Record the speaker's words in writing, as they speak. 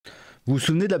Vous vous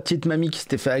souvenez de la petite mamie qui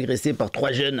s'était fait agresser par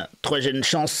trois jeunes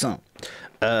chances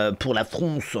pour la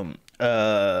France.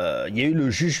 Il y a eu le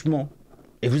jugement.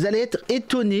 Et vous allez être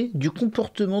étonné du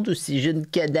comportement de ces jeunes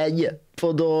canailles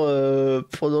pendant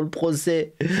le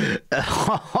procès.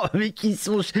 Mais qui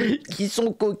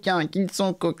sont coquins,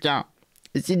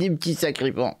 C'est des petits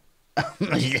sacripants.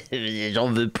 J'en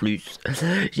veux plus.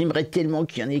 J'aimerais tellement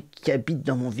qu'il y en ait qui habitent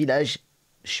dans mon village.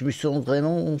 Je me sens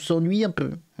vraiment... On s'ennuie un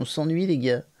peu. On s'ennuie, les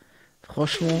gars.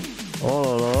 Franchement. Oh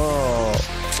là là.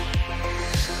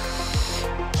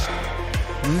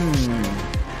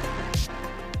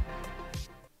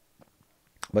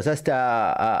 Bah ça, c'était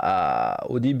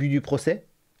au début du procès.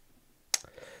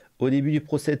 Au début du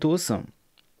procès TOS.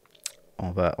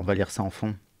 On va lire ça en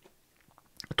fond.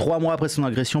 3 mois après son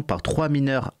agression par 3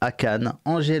 mineurs à Cannes,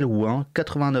 Angèle Houin,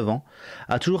 89 ans,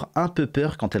 a toujours un peu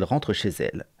peur quand elle rentre chez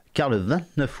elle. Car le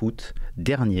 29 août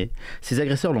dernier, ses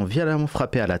agresseurs l'ont violemment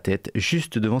frappé à la tête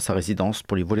juste devant sa résidence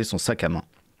pour lui voler son sac à main.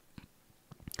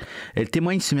 Elle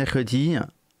témoigne ce mercredi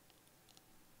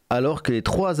alors que les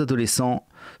 3 adolescents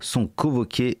sont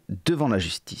convoqués devant la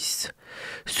justice.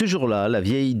 Ce jour-là, la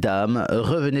vieille dame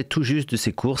revenait tout juste de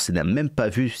ses courses et n'a même pas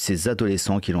vu ces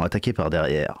adolescents qui l'ont attaqué par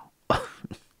derrière.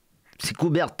 C'est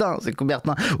Coubertin.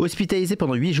 Hospitalisée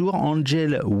pendant 8 jours,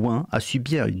 Angèle Houin a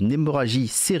subi une hémorragie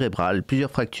cérébrale,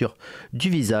 plusieurs fractures du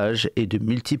visage et de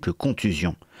multiples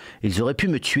contusions. Ils auraient pu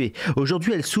me tuer.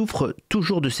 Aujourd'hui, elle souffre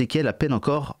toujours de séquelles peine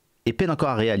encore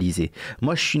à réaliser.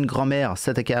 Moi, je suis une grand-mère.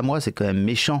 S'attaquer à moi, c'est quand même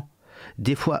méchant.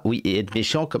 Des fois, oui, et être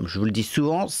méchant, comme je vous le dis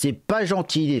souvent, c'est pas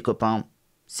gentil, les copains.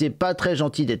 C'est pas très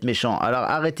gentil d'être méchant. Alors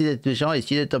arrêtez d'être méchant et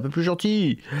essayez d'être un peu plus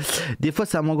gentil. Des fois,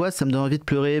 ça m'angoisse, ça me donne envie de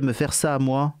pleurer, me faire ça à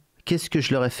moi. Qu'est-ce que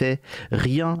je leur ai fait?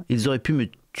 Rien, ils auraient pu me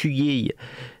tuer.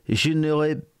 Je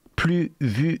n'aurais plus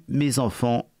vu mes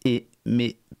enfants et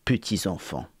mes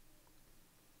petits-enfants.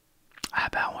 Ah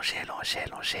bah Angèle.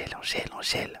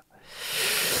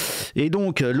 Et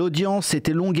donc, l'audience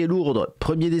était longue et lourde.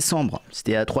 1er décembre,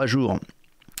 c'était à 3 jours.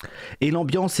 Et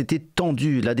l'ambiance était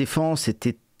tendue, la défense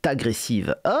était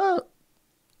agressive. Ah,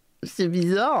 c'est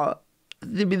bizarre.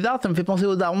 C'est bizarre, ça me fait penser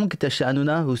au daron qui était chez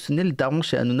Hanouna. Vous vous souvenez le daron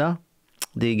chez Hanouna?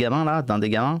 Des gamins là, d'un des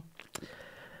gamins.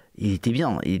 Il était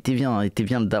bien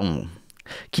le daron.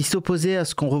 Qui s'opposait à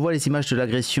ce qu'on revoie les images de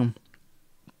l'agression.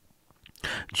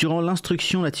 Durant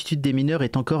l'instruction, l'attitude des mineurs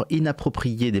est encore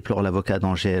inappropriée, déplore l'avocat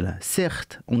d'Angèle.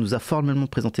 Certes, on nous a formellement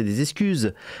présenté des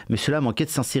excuses, mais cela manquait de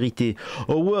sincérité.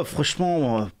 Oh ouais,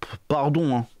 franchement,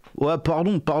 pardon. Hein. Ouais,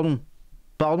 pardon.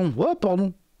 Ouais,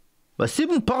 pardon. Bah c'est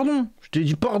bon, pardon. Je te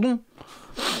dis pardon.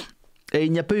 Et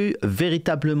il n'y a pas eu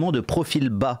véritablement de profil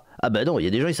bas. Ah bah non, il y a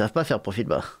des gens qui ne savent pas faire profil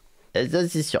bas. Et ça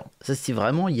c'est sûr. Ça c'est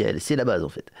vraiment, c'est la base en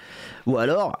fait. Ou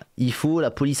alors, il faut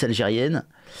la police algérienne,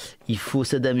 il faut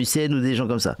Saddam Hussein ou des gens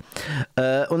comme ça.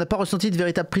 On n'a pas ressenti de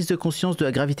véritable prise de conscience de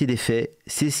la gravité des faits.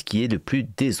 C'est ce qui est le plus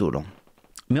désolant.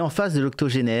 Mais en face de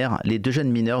l'octogénaire, les 2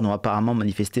 jeunes mineurs n'ont apparemment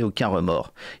manifesté aucun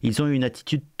remords. Ils ont eu une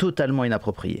attitude totalement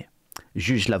inappropriée.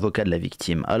 Juge l'avocat de la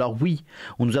victime. Alors oui,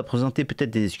 on nous a présenté peut-être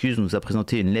des excuses, on nous a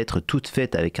présenté une lettre toute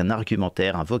faite avec un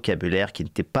argumentaire, un vocabulaire qui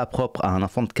n'était pas propre à un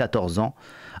enfant de 14 ans.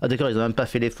 Ah d'accord, ils n'ont même pas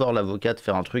fait l'effort, l'avocat, de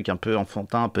faire un truc un peu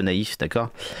enfantin, un peu naïf, d'accord?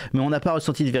 Mais on n'a pas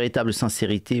ressenti de véritable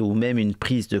sincérité ou même une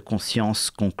prise de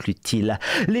conscience, conclut-il.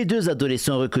 Les 2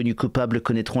 adolescents reconnus coupables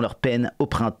connaîtront leur peine au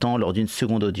printemps lors d'une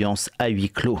seconde audience à huis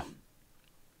clos.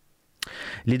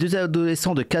 Les 2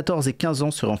 adolescents de 14 et 15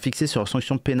 ans seront fixés sur leur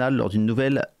sanction pénale lors d'une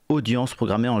nouvelle audience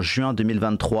programmée en juin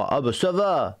 2023. Ah bah ça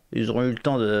va, ils auront eu le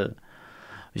temps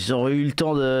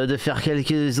de faire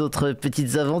quelques autres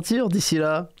petites aventures d'ici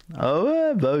là. Ah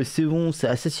ouais, bah c'est bon,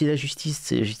 ça c'est la justice,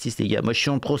 c'est la justice les gars. Moi je suis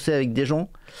en procès avec des gens,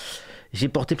 j'ai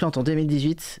porté plainte en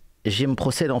 2018, j'ai mon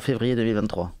procès là en février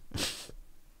 2023.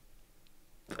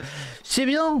 C'est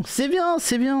bien,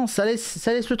 ça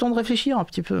laisse le temps de réfléchir un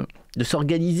petit peu, de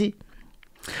s'organiser.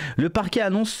 Le parquet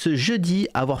annonce ce jeudi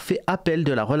avoir fait appel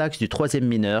de la relaxe du 3e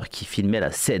mineur qui filmait la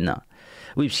scène.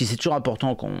 Oui, parce que c'est toujours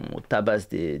important quand on tabasse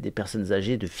des personnes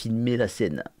âgées de filmer la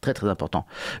scène. Très très important.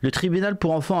 Le tribunal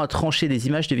pour enfants a tranché les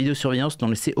images de vidéosurveillance n'ont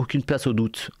laissé aucune place au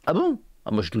doute. Ah bon?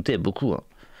 Ah, moi je doutais beaucoup. Hein.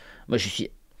 Moi je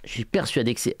suis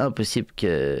persuadé que c'est impossible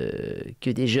que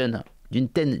des jeunes d'une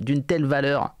telle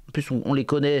valeur, en plus on les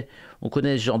connaît, on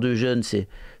connaît ce genre de jeunes, c'est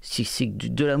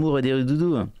de l'amour et des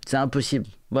doudous. Hein. C'est impossible.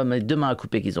 Moi, mais 2 mains à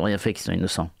couper qu'ils n'ont rien fait, qu'ils sont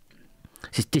innocents.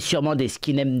 C'était sûrement des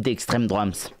skinheads d'extrême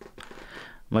drams.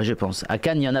 Moi, je pense. À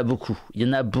Cannes, il y en a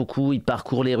beaucoup. Ils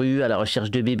parcourent les rues à la recherche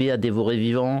de bébés à dévorer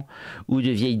vivants ou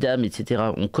de vieilles dames,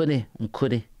 etc. On connaît.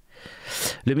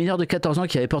 Le mineur de 14 ans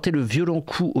qui avait porté le violent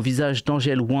coup au visage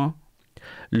d'Angèle Houin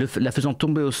La faisant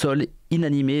tomber au sol,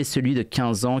 inanimé, celui de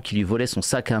 15 ans qui lui volait son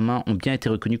sac à main ont bien été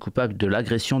reconnus coupables de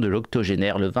l'agression de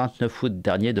l'octogénaire le 29 août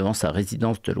dernier devant sa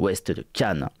résidence de l'ouest de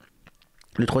Cannes.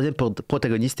 Le troisième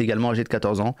protagoniste, également âgé de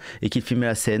 14 ans et qui filmait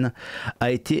la scène,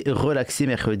 a été relaxé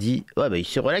mercredi. Ouais, bah il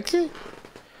s'est relaxé.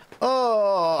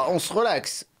 Oh, on se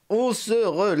relaxe. On se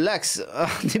relaxe.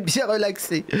 On est bien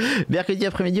relaxé. Mercredi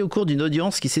après-midi, au cours d'une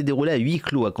audience qui s'est déroulée à huis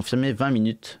clos, a confirmé 20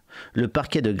 minutes, le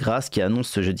parquet de Grasse qui annonce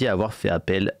ce jeudi avoir fait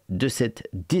appel de cette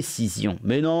décision.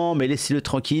 Mais non, mais laissez-le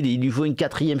tranquille, il lui faut une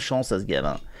 4e chance à ce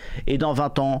gamin. Et dans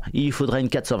 20 ans, il lui faudra une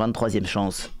 423e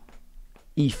chance.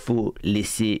 Il faut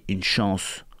laisser une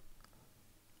chance.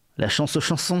 La chance aux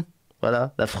chansons.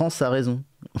 Voilà, la France a raison.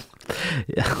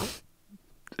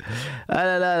 Ah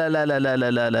là là là là là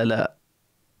là là là là.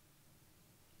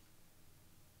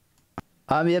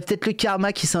 Ah mais il y a peut-être le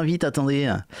karma qui s'invite,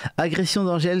 attendez. Agression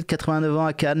d'Angèle, 89 ans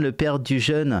à Cannes, le père du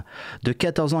jeune de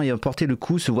 14 ans ayant porté le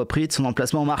coup se voit privé de son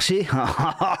emplacement au marché.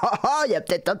 Il y a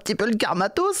peut-être un petit peu le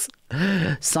karmatos.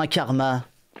 Saint karma.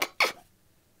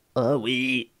 Oh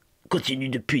oui. Continue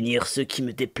de punir ceux qui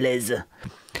me déplaisent.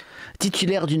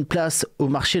 Titulaire d'une place au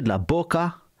marché de la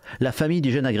Boca, la famille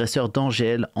du jeune agresseur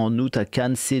d'Angèle en août à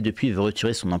Cannes sait depuis veut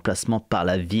retirer son emplacement par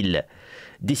la ville.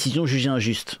 Décision jugée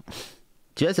injuste.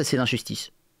 Tu vois, ça c'est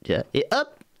l'injustice. Et hop,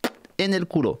 et nel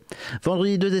culo.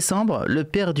 Vendredi 2 décembre, le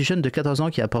père du jeune de 14 ans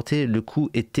qui a porté le coup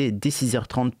était dès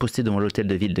 6h30 posté devant l'hôtel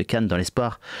de ville de Cannes dans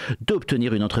l'espoir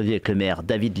d'obtenir une entrevue avec le maire,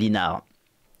 David Linard.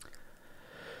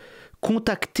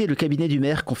 Contacter le cabinet du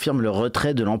maire confirme le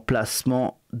retrait de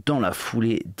l'emplacement dans la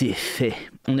foulée des faits.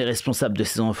 On est responsable de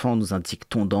ces enfants, nous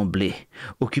indique-t-on d'emblée.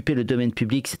 Occuper le domaine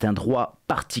public, c'est un droit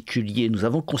particulier. Nous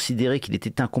avons considéré qu'il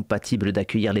était incompatible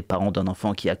d'accueillir les parents d'un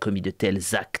enfant qui a commis de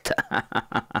tels actes.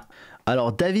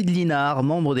 Alors, David Linard,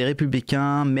 membre des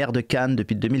Républicains, maire de Cannes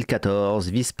depuis 2014,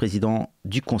 vice-président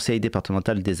du conseil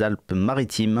départemental des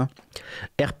Alpes-Maritimes,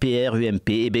 RPR, UMP.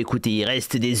 Eh bien, écoutez, il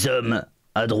reste des hommes.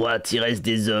 À droite, il reste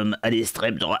des hommes. À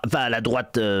l'extrême droite, enfin à la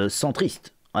droite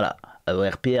centriste. Voilà.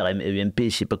 RPR, UMP, je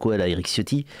sais pas quoi, là, Eric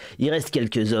Ciotti. Il reste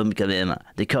quelques hommes quand même.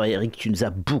 D'accord, Eric, tu nous as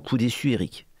beaucoup déçus,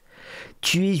 Eric.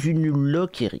 Tu es une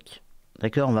loque, Eric.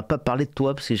 D'accord, on va pas parler de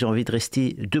toi parce que j'ai envie de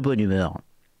rester de bonne humeur.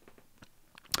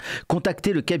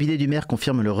 Contacter le cabinet du maire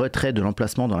confirme le retrait de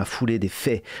l'emplacement dans la foulée des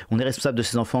faits. On est responsable de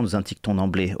ces enfants, nous indique-t-on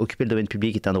d'emblée. Occuper le domaine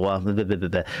public est un droit.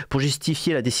 Pour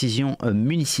justifier la décision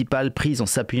municipale prise en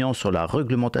s'appuyant sur la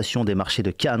réglementation des marchés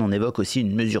de Cannes, on évoque aussi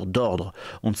une mesure d'ordre.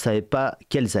 On ne savait pas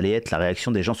quelle allait être la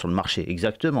réaction des gens sur le marché.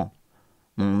 Exactement.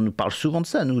 On nous parle souvent de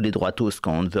ça, nous, les droitos,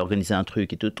 quand on veut organiser un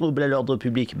truc et te trouble à l'ordre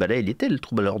public. Bah là, il était le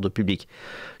trouble à l'ordre public.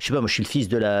 Je sais pas, moi, je suis le fils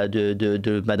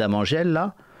de Madame Angèle,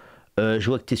 là. Je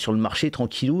vois que tu es sur le marché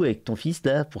tranquillou avec ton fils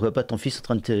là. Pourquoi pas ton fils en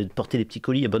train de te porter les petits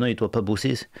colis? Ah bah non, il doit pas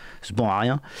bosser, c'est bon à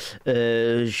rien.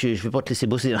 Je vais pas te laisser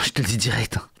bosser, hein, je te le dis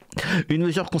direct. Une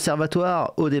mesure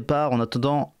conservatoire au départ en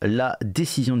attendant la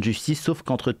décision de justice, sauf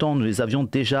qu'entre temps nous les avions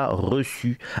déjà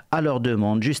reçus à leur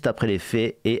demande juste après les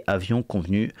faits et avions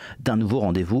convenu d'un nouveau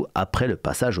rendez-vous après le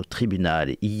passage au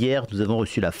tribunal. Hier nous avons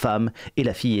reçu la femme et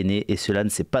la fille aînée et cela ne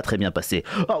s'est pas très bien passé.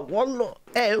 Oh voilà,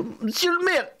 monsieur le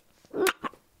maire.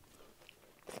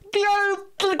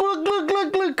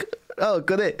 Ah, on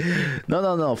connaît.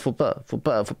 Non, faut pas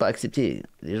accepter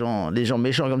les gens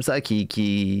méchants comme ça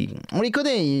on les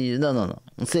connaît. Non.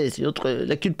 On sait, c'est autre,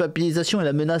 la culpabilisation et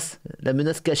la menace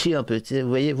cachée un peu. Vous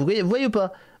voyez ou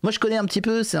pas? Moi, je connais un petit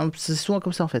peu. C'est souvent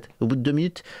comme ça en fait. Au bout de 2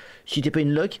 minutes, si t'es pas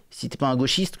une loque, si t'es pas un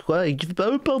gauchiste, quoi, et que tu fais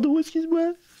pas, oh, pardon,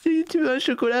 excuse-moi, si tu veux un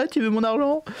chocolat, tu veux mon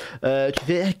argent, tu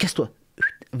fais, casse-toi,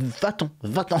 va-t'en,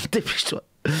 dépêche-toi.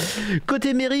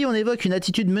 Côté mairie, on évoque une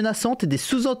attitude menaçante et des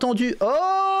sous-entendus.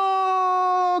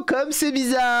 Oh, comme c'est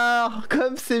bizarre.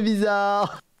 Comme c'est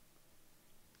bizarre.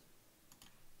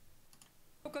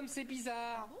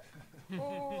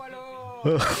 Oh,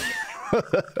 alors.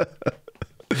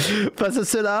 Face à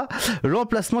cela,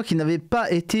 l'emplacement qui n'avait pas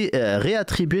été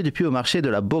réattribué depuis au marché de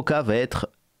la Boca va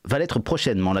l'être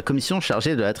prochainement. La commission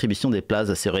chargée de l'attribution des places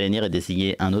va se réunir et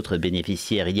désigner un autre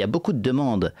bénéficiaire. Il y a beaucoup de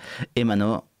demandes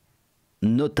émanant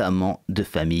notamment de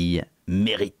familles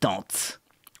méritantes.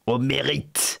 Au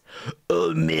mérite,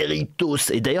 au méritos.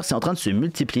 Et d'ailleurs, c'est en train de se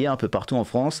multiplier un peu partout en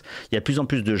France. Il y a de plus en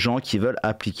plus de gens qui veulent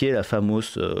appliquer la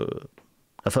fameuse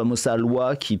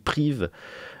loi qui prive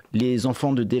les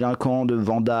enfants de délinquants, de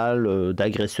vandales,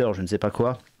 d'agresseurs, je ne sais pas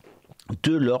quoi,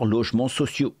 de leurs logements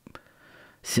sociaux.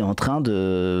 C'est en train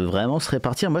de vraiment se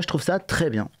répartir. Moi, je trouve ça très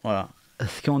bien. Voilà.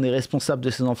 Parce qu'on est responsable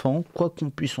de ces enfants, quoi qu'on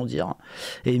puisse en dire.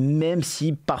 Et même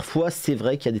si parfois c'est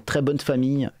vrai qu'il y a des très bonnes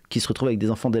familles qui se retrouvent avec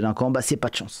des enfants délinquants, bah c'est pas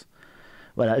de chance.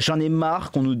 Voilà, j'en ai marre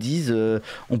qu'on nous dise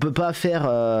on peut pas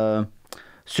faire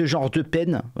ce genre de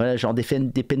peine, voilà, genre des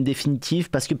peines définitives,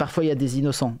 parce que parfois il y a des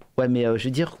innocents. Ouais, mais je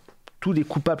veux dire, tous les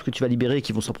coupables que tu vas libérer et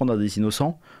qui vont s'en prendre à des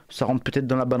innocents, ça rentre peut-être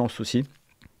dans la balance aussi.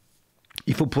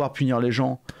 Il faut pouvoir punir les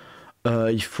gens,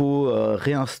 il faut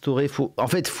réinstaurer, en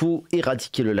fait, il faut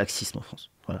éradiquer le laxisme en France.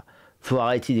 Voilà. Faut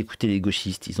arrêter d'écouter les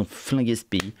gauchistes, ils ont flingué ce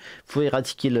pays. Il faut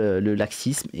éradiquer le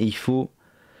laxisme et il faut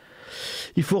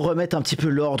remettre un petit peu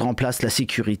l'ordre en place, la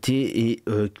sécurité. Et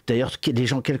d'ailleurs, les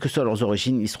gens, quelles que soient leurs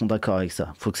origines, ils seront d'accord avec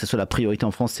ça. Il faut que ce soit la priorité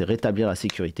en France, c'est rétablir la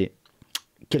sécurité,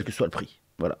 quel que soit le prix.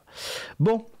 Voilà.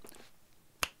 Bon,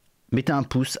 mettez un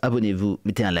pouce, abonnez-vous,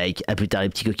 mettez un like. À plus tard les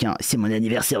petits coquins. C'est mon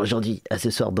anniversaire aujourd'hui. À ce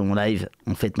soir dans mon live,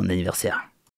 on fête mon anniversaire.